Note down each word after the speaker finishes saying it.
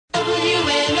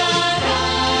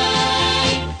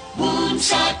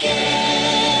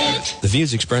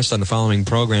views expressed on the following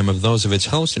program are those of its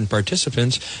hosts and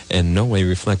participants and in no way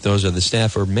reflect those of the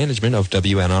staff or management of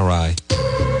WNRI.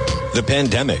 The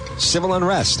pandemic, civil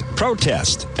unrest,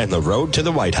 protest, and the road to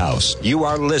the White House. You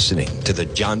are listening to The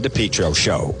John DePetro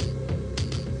Show.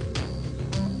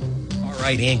 All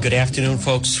right, and good afternoon,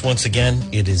 folks. Once again,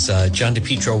 it is John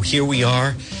DePetro. Here we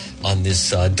are on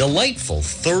this delightful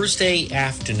Thursday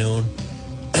afternoon.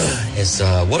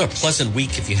 What a pleasant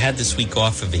week. If you had this week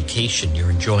off for vacation, you're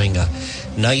enjoying a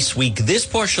nice week. This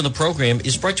portion of the program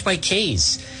is brought to you by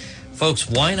K's. Folks,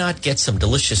 why not get some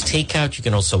delicious takeout? You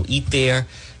can also eat there.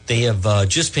 They have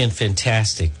just been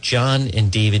fantastic. John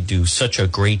and David do such a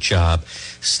great job.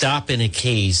 Stop in at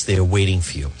K's. They're waiting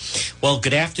for you. Well,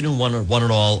 good afternoon, one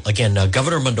and all. Again,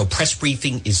 Governor Raimondo press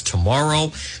briefing is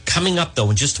tomorrow. Coming up,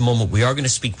 though, in just a moment, we are going to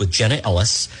speak with Jenna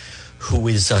Ellis, who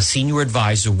is a senior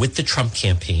advisor with the Trump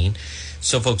campaign.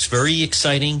 So, folks, very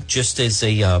exciting. Just as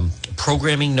a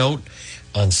programming note,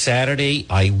 on Saturday,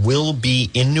 I will be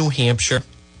in New Hampshire.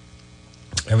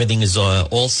 Everything is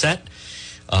all set.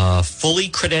 Fully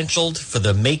credentialed for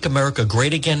the Make America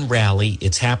Great Again rally.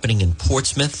 It's happening in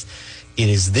Portsmouth. It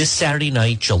is this Saturday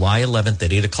night, July 11th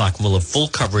at 8 o'clock. We'll have full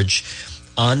coverage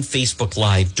on Facebook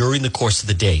Live during the course of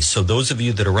the day. So those of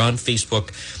you that are on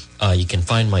Facebook, you can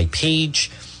find my page.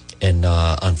 And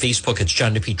on Facebook, it's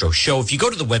John DePetro Show. If you go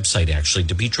to the website, actually,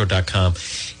 DePetro.com,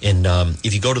 and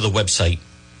if you go to the website,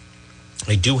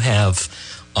 I do have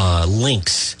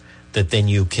links that then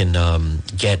you can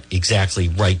get exactly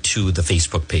right to the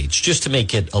Facebook page, just to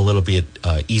make it a little bit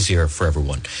easier for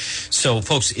everyone. So,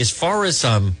 folks, as far as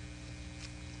the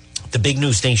big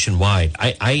news nationwide,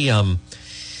 I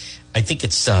think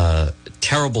it's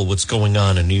terrible what's going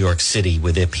on in New York City,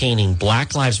 where they're painting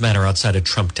Black Lives Matter outside of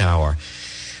Trump Tower,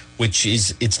 which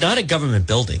is, it's not a government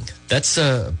building. That's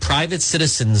private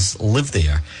citizens live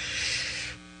there.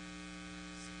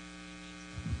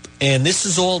 And this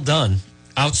is all done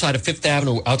outside of Fifth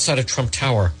Avenue, outside of Trump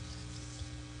Tower,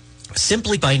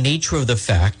 simply by nature of the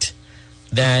fact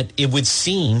that it would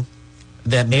seem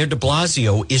that Mayor de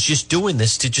Blasio is just doing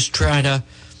this to just try to,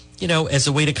 as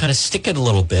a way to kind of stick it a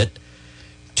little bit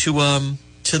to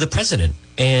the president.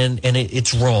 And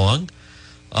it's wrong.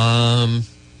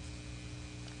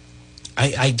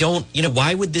 I don't,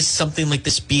 why would something like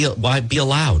this be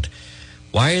allowed?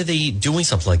 Why are they doing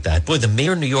something like that? Boy, the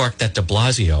mayor of New York, that de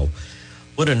Blasio,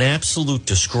 what an absolute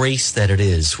disgrace that it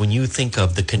is when you think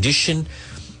of the condition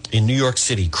in New York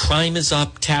City. Crime is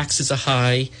up, taxes are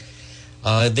high.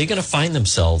 They're going to find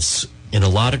themselves in a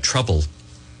lot of trouble.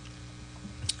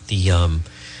 The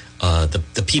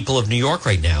people of New York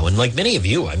right now, and like many of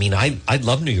you, I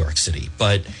love New York City,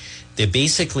 but they're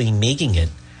basically making it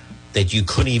that you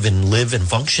couldn't even live and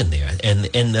function there. And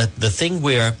the thing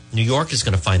where New York is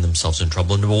going to find themselves in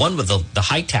trouble, number one, with the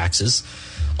high taxes.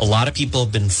 A lot of people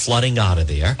have been flooding out of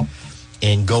there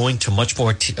and going to much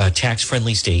more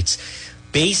tax-friendly states.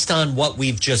 Based on what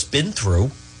we've just been through,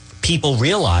 people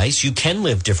realize you can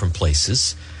live different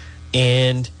places.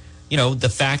 And,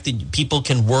 the fact that people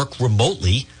can work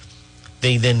remotely,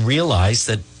 they then realize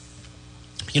that,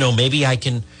 maybe I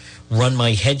can run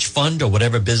my hedge fund or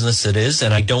whatever business it is,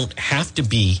 and I don't have to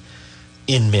be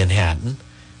in Manhattan.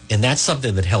 And that's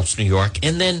something that helps New York.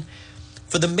 And then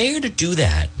for the mayor to do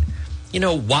that,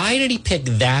 why did he pick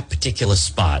that particular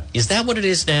spot? Is that what it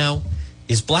is now?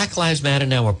 Is Black Lives Matter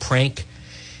now a prank?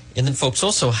 And then, folks,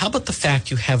 also, how about the fact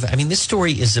you have, this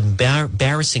story is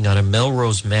embarrassing on a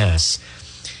Melrose, Mass,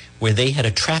 where they had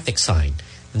a traffic sign.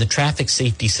 And the traffic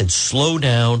safety said, slow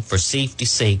down for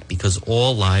safety's sake because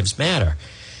all lives matter.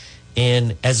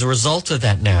 And as a result of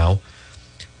that now,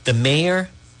 the mayor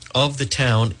of the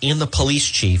town and the police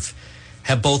chief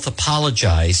have both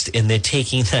apologized, and they're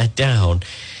taking that down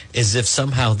as if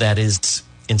somehow that is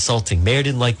insulting. Mayor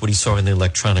didn't like what he saw in the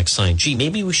electronic sign. Gee,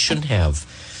 maybe we shouldn't have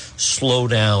slow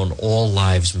down, all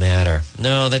lives matter.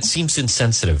 No, that seems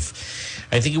insensitive.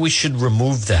 I think we should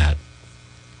remove that.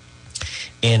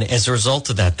 And as a result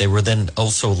of that, they were then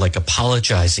also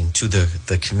apologizing to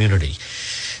the community.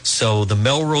 So the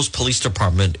Melrose Police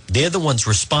Department, they're the ones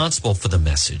responsible for the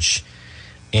message.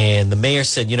 And the mayor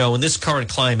said, in this current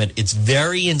climate, it's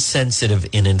very insensitive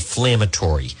and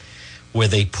inflammatory, where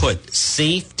they put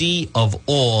safety of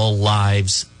all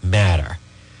lives matter.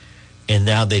 And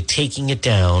now they're taking it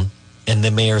down, and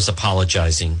the mayor's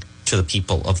apologizing to the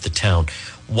people of the town.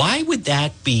 Why would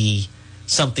that be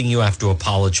something you have to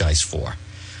apologize for?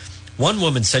 One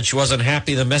woman said she wasn't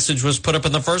happy the message was put up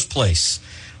in the first place.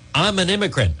 I'm an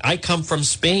immigrant. I come from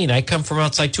Spain. I come from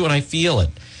outside too, and I feel it.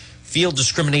 Feel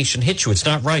discrimination hit you. It's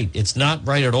not right. It's not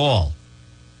right at all.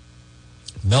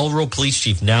 Melrose Police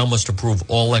Chief now must approve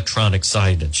all electronic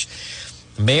signage.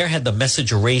 The mayor had the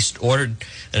message erased, ordered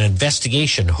an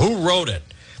investigation. Who wrote it?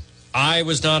 I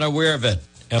was not aware of it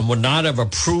and would not have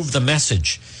approved the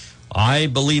message. I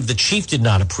believe the chief did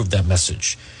not approve that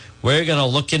message. We're going to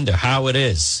look into how it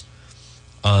is.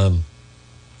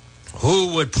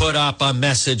 Who would put up a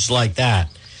message like that?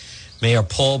 Mayor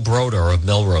Paul Broder of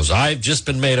Melrose. I've just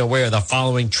been made aware of the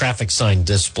following traffic sign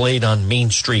displayed on Main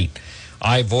Street.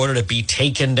 I've ordered it be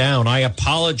taken down. I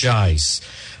apologize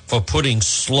for putting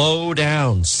slow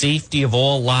down, safety of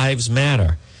all lives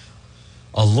matter,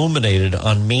 illuminated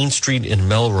on Main Street in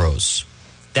Melrose.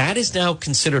 That is now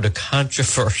considered a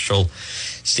controversial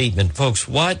statement. Folks,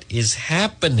 what is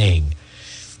happening?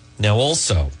 Now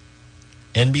also,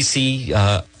 NBC,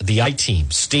 the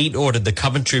I-Team, state ordered the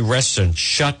Coventry restaurant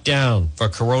shut down for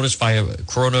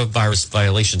coronavirus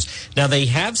violations. Now, they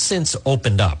have since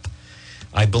opened up.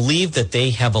 I believe that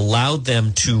they have allowed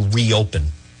them to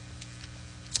reopen.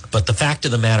 But the fact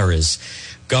of the matter is,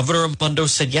 Governor Raimondo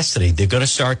said yesterday they're going to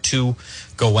start to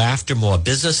go after more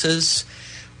businesses.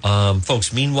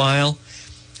 Folks, meanwhile,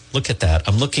 look at that.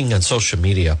 I'm looking on social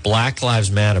media. Black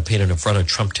Lives Matter painted in front of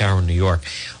Trump Tower in New York.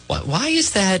 Why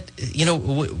is that,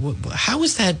 how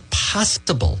is that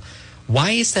possible?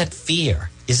 Why is that fear?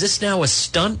 Is this now a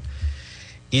stunt?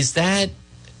 Is that,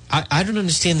 I don't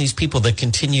understand these people that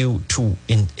continue to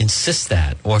insist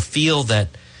that or feel that,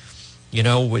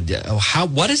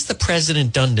 what has the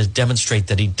president done to demonstrate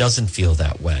that he doesn't feel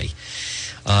that way?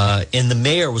 And the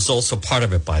mayor was also part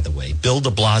of it, by the way. Bill de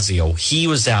Blasio, he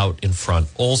was out in front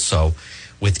also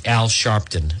with Al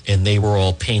Sharpton, and they were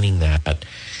all painting that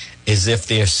as if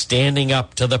they're standing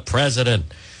up to the president.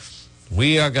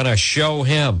 We are going to show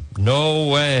him. No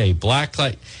way. Black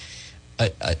light.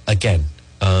 Again,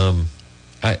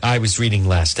 I was reading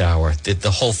last hour that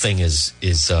the whole thing is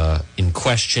in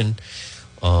question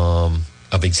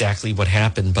of exactly what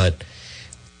happened. But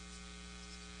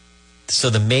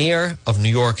so the mayor of New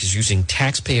York is using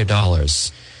taxpayer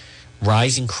dollars,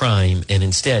 rising crime, and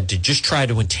instead to just try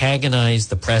to antagonize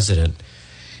the president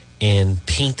and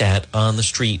paint that on the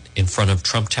street in front of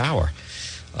Trump Tower.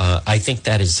 I think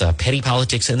that is petty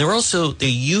politics. And they're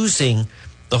using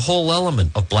the whole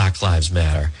element of Black Lives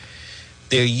Matter.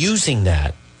 They're using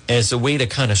that as a way to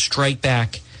kind of strike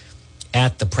back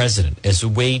at the president, as a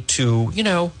way to,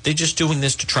 they're just doing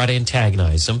this to try to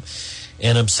antagonize him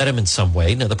and upset him in some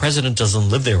way. Now, the president doesn't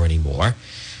live there anymore.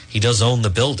 He does own the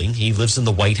building. He lives in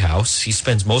the White House. He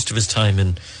spends most of his time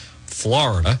in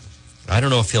Florida. I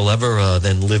don't know if he'll ever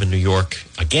then live in New York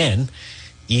again,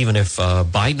 even if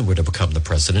Biden were to become the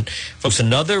president. Folks,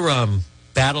 another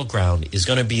battleground is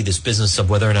going to be this business of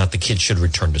whether or not the kids should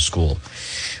return to school.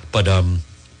 But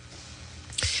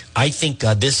I think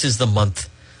this is the month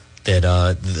that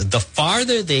the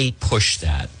farther they push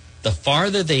that, the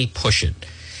farther they push it,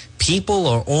 people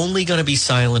are only going to be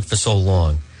silent for so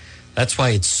long. That's why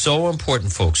it's so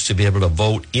important, folks, to be able to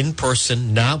vote in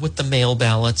person, not with the mail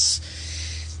ballots.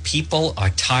 People are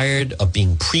tired of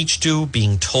being preached to,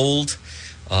 being told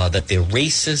that they're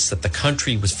racist, that the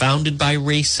country was founded by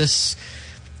racists.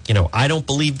 I don't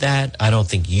believe that. I don't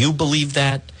think you believe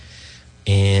that.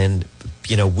 And,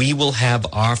 we will have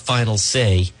our final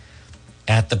say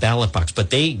at the ballot box.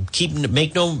 But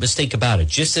make no mistake about it.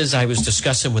 Just as I was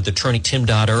discussing with Attorney Tim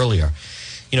Dodd earlier,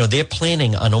 they're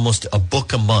planning on almost a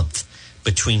book a month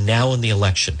between now and the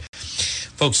election.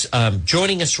 Folks,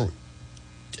 joining us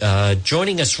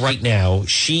right now,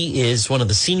 she is one of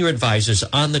the senior advisors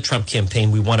on the Trump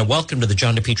campaign. We want to welcome to the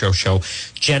John DePietro Show,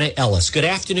 Jenna Ellis. Good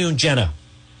afternoon, Jenna.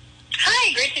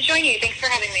 Hi, great to join you. Thanks for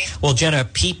having me. Well, Jenna,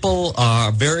 people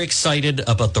are very excited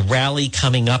about the rally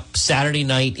coming up Saturday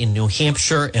night in New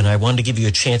Hampshire, and I wanted to give you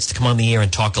a chance to come on the air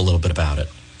and talk a little bit about it.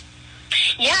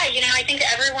 Yeah, I think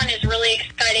everyone is really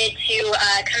excited to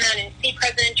come out and see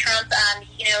President Trump.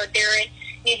 They're in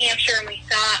New Hampshire, and we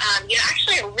saw,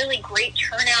 actually a really great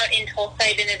turnout in Tulsa.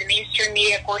 I know the mainstream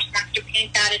media, of course, wants to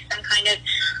paint that as some kind of,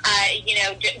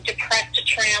 depressed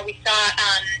turnout. We saw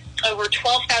over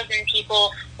 12,000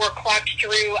 people were clocked through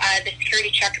the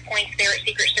security checkpoints there at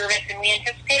Secret Service, and we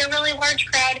anticipate a really large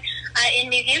crowd in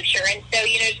New Hampshire. And so,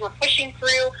 as we're pushing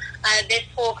through this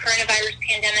whole coronavirus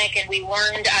pandemic, and we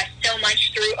learned so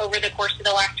much through over the course of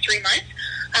the last 3 months,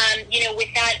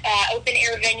 with that open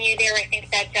air venue there, I think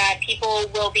that people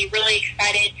will be really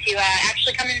excited to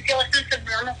actually come and feel a sense of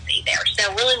normalcy there.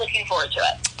 So really looking forward to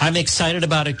it. I'm excited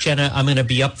about it, Jenna. I'm going to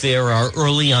be up there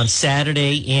early on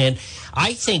Saturday. And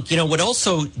I think, what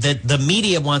also that the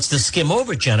media wants to skim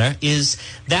over, Jenna, is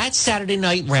that Saturday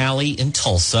night rally in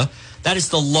Tulsa. That is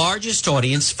the largest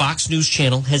audience Fox News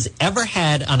Channel has ever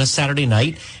had on a Saturday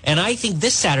night. And I think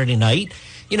this Saturday night,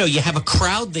 you have a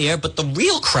crowd there, but the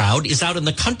real crowd is out in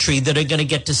the country that are going to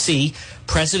get to see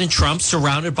President Trump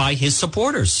surrounded by his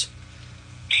supporters.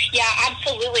 Yeah,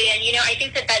 absolutely. And, I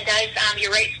think that does,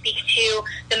 you're right, speak to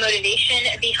the motivation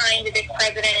behind this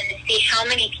president, and to see how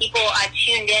many people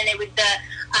tuned in. It was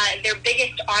their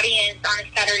biggest audience on a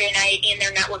Saturday night in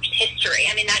their network's history.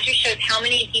 I mean, that just shows how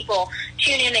many people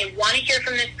tune in. They want to hear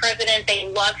from this president. They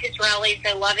love his rallies.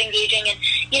 They love engaging. And,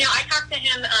 I talk to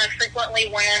him frequently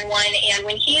one-on-one, and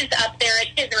when he's up there at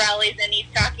his rallies and he's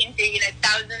talking to,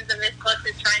 thousands of his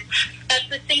closest friends, that's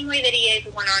the same way that he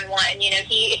is one-on-one.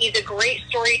 He's a great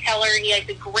storyteller. He has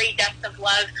a great depth of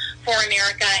love for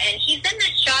America, and he's in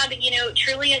this job,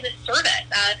 truly as a service,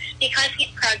 because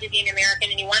he's proud to be an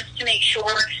American, and he wants to make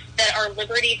sure that our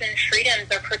liberties and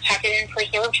freedoms are protected and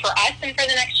preserved for us and for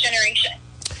the next generation.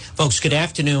 Folks, good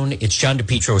afternoon. It's John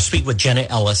DePietro. We're speaking with Jenna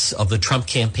Ellis of the Trump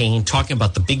campaign, talking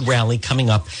about the big rally coming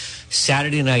up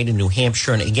Saturday night in New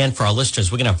Hampshire. And again, for our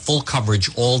listeners, we're going to have full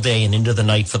coverage all day and into the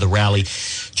night for the rally.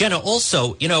 Jenna,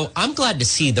 also, I'm glad to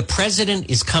see the president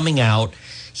is coming out.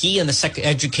 He and the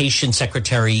education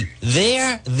secretary,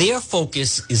 their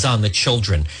focus is on the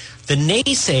children. The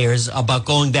naysayers about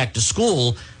going back to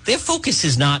school, their focus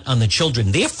is not on the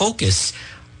children. Their focus,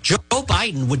 Joe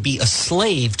Biden would be a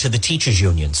slave to the teachers'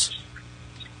 unions.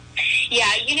 Yeah,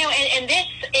 and this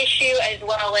issue, as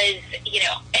well as,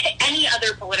 any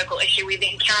other political issue we've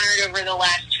encountered over the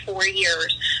last 4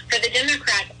 years, for the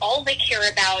Democrats, all they care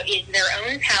about is their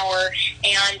own power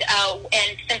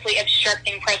and simply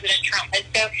obstructing President Trump. And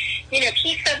so, if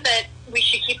he said that we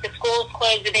should keep the schools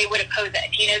closed, they would oppose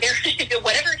it.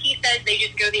 Whatever he says, they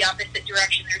just go the opposite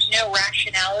direction. There's no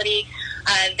rationality.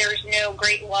 There's no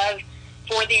great love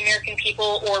for the American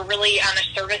people, or really a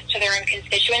service to their own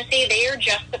constituency. They are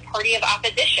just the party of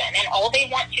opposition, and all they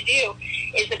want to do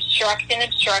is obstruct and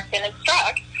obstruct and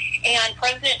obstruct. And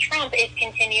President Trump is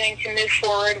continuing to move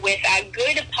forward with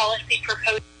good policy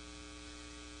proposals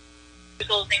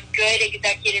and good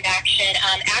executive action,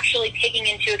 actually taking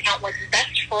into account what's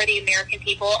best for the American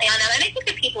people. And I think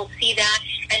the people see that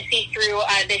and see through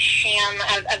this sham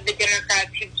of the Democrats,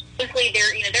 who simply,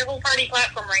 their whole party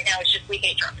platform right now is just we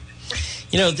hate Trump.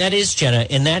 That is, Jenna,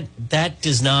 and that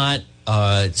does not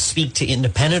speak to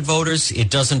independent voters. It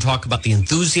doesn't talk about the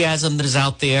enthusiasm that is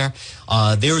out there.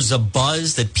 There's a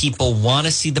buzz that people want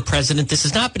to see the president. This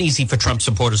has not been easy for Trump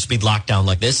supporters to be locked down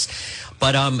like this.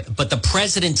 But the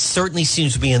president certainly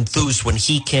seems to be enthused when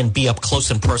he can be up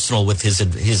close and personal with his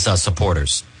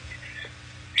supporters.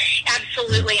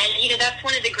 Absolutely. And, that's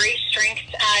one of the great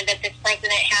strengths that this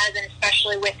president has, and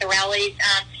especially with the rallies.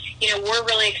 We're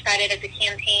really excited as a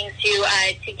campaign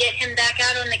to get him back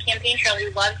out on the campaign trail. He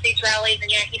loves these rallies,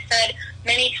 and he said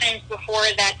many times before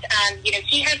that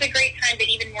he has a great time, but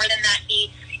even more than that, he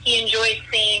enjoys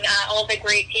seeing all the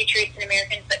great patriots and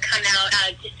Americans that come out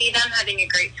to see them having a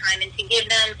great time, and to give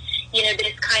them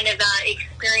this kind of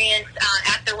experience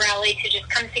at the rally, to just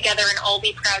come together and all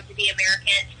be proud to be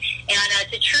Americans,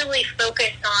 and to truly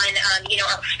focus on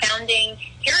our founding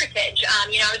heritage.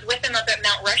 I was with him up at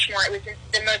Mount Rushmore. It was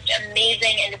the most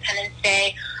amazing Independence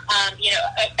Day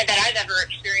that I've ever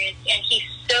experienced, and he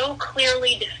so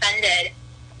clearly defended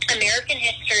American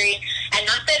history, and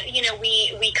not that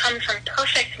we come from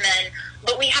perfect men,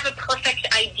 but we have a perfect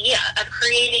idea of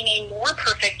creating a more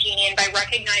perfect union by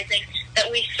recognizing that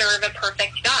we serve a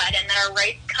perfect God, and that our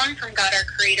rights come from God, our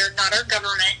Creator, not our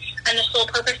government, and the sole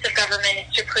purpose of government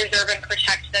is to preserve and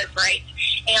protect those rights,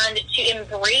 and to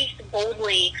embrace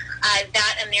boldly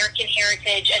that American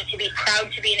heritage, and to be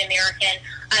proud to be an American.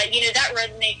 That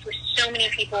resonates with so many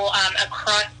people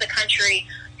across the country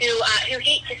who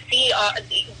hate to see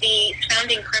the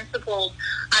founding principles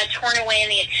torn away in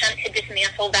the attempt to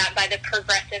dismantle that by the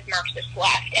progressive Marxist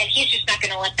left. And he's just not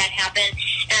going to let that happen.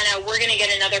 And we're going to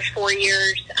get another 4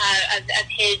 years of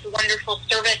his wonderful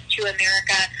service to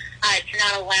America to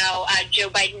not allow Joe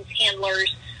Biden's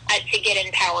handlers to get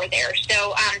in power there.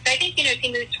 So I think, if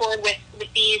he moves forward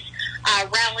with these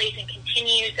rallies and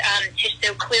continues to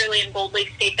so clearly and boldly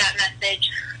state that message,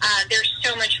 there's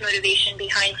so much motivation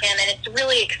behind him, and it's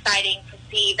really exciting to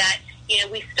see that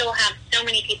we still have so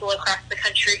many people across the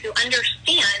country who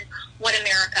understand what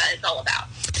America is all about.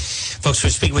 Folks, we're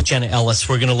speaking with Jenna Ellis.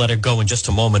 We're going to let her go in just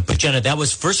a moment. But Jenna, that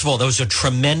was a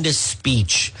tremendous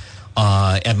speech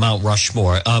at Mount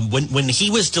Rushmore. When he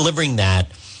was delivering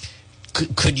that,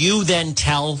 could you then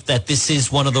tell that this is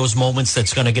one of those moments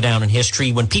that's going to go down in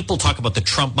history? When people talk about the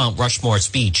Trump Mount Rushmore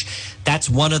speech, that's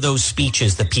one of those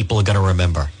speeches that people are going to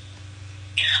remember.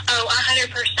 Oh,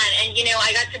 100%. And,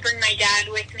 I got to bring my dad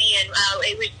with me, and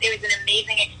it was an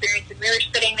amazing experience. And we were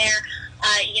sitting there,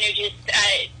 just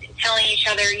telling each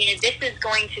other, this is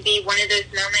going to be one of those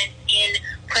moments in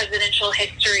presidential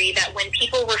history that when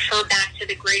people refer back to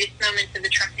the greatest moments of the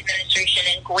Trump administration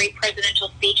and great presidential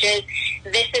speeches,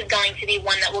 this is going to be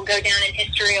one that will go down in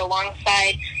history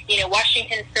alongside,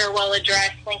 Washington's farewell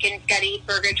address, Lincoln's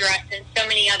Gettysburg Address, and so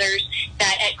many others,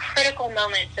 that at critical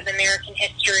moments of American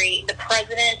history, the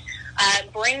president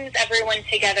brings everyone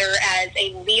together as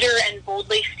a leader and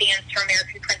boldly stands for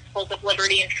American principles of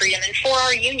liberty and freedom and for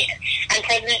our union. And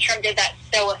President Trump did that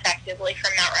so effectively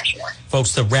from Mount Rushmore.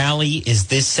 Folks, the rally is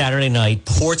this Saturday night,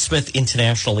 Portsmouth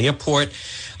International Airport.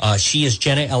 She is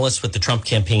Jenna Ellis with the Trump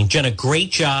campaign. Jenna,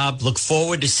 great job. Look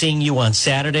forward to seeing you on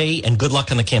Saturday, and good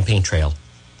luck on the campaign trail.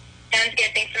 Sounds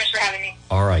good. Thanks so much for having me.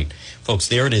 All right. Folks,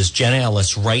 there it is, Jenna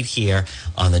Ellis right here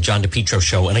on the John DePietro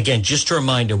Show. And again, just a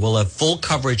reminder, we'll have full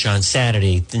coverage on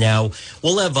Saturday. Now,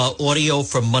 we'll have audio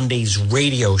from Monday's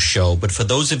radio show, but for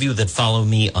those of you that follow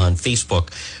me on Facebook,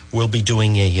 we'll be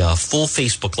doing a full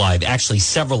Facebook Live, actually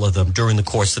several of them during the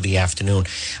course of the afternoon.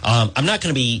 I'm not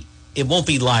going to be... It won't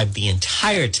be live the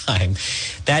entire time.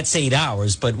 That's 8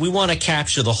 hours, but we want to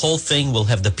capture the whole thing. We'll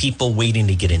have the people waiting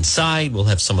to get inside. We'll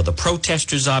have some of the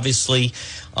protesters, obviously,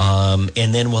 and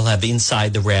then we'll have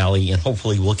inside the rally, and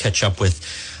hopefully we'll catch up with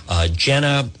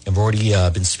Jenna. I've already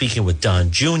been speaking with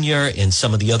Don Jr. and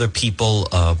some of the other people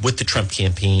with the Trump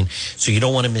campaign, so you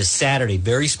don't want to miss Saturday.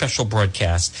 Very special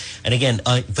broadcast. And again,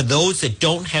 for those that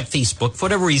don't have Facebook, for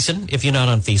whatever reason, if you're not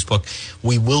on Facebook,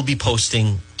 we will be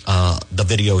posting the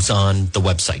videos on the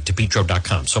website,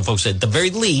 DePietro.com. So, folks, at the very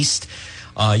least,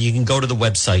 you can go to the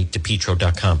website,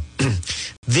 DePietro.com.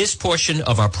 This portion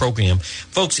of our program,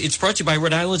 folks, it's brought to you by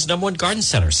Rhode Island's #1 garden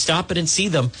center. Stop it and see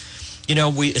them.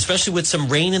 Especially with some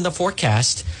rain in the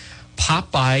forecast,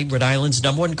 pop by Rhode Island's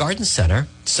 #1 garden center.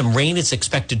 Some rain is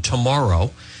expected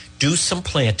tomorrow. Do some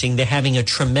planting. They're having a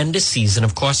tremendous season.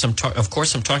 Of course, I'm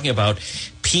talking about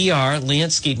PR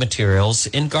Landscape Materials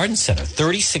and Garden Center,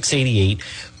 3688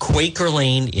 Quaker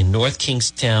Lane in North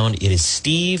Kingstown. It is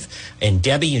Steve and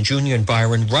Debbie and Junior and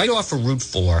Byron right off of Route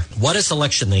 4. What a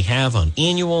selection they have on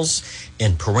annuals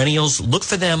and perennials. Look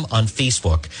for them on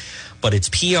Facebook. But it's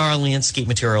PR Landscape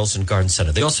Materials and Garden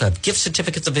Center. They also have gift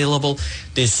certificates available.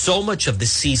 There's so much of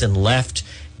this season left.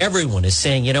 Everyone is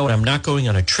saying, you know what, I'm not going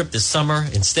on a trip this summer.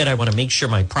 Instead, I want to make sure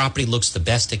my property looks the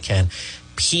best it can.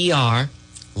 PR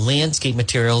Landscape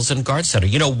Materials and Garden Center.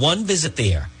 One visit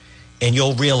there, and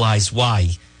you'll realize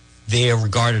why they are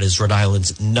regarded as Rhode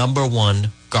Island's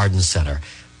 #1 garden center.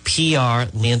 PR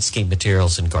Landscape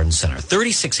Materials and Garden Center,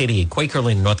 3688 Quaker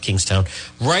Lane, North Kingstown,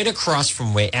 right across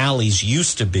from where Alley's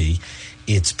used to be.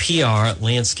 It's PR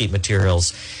Landscape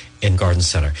Materials and Garden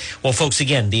Center. Well, folks,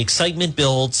 again, the excitement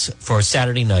builds for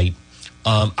Saturday night.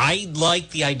 I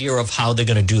like the idea of how they're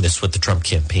going to do this with the Trump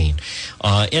campaign.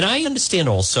 And I understand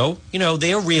also,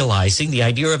 they're realizing the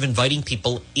idea of inviting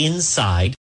people inside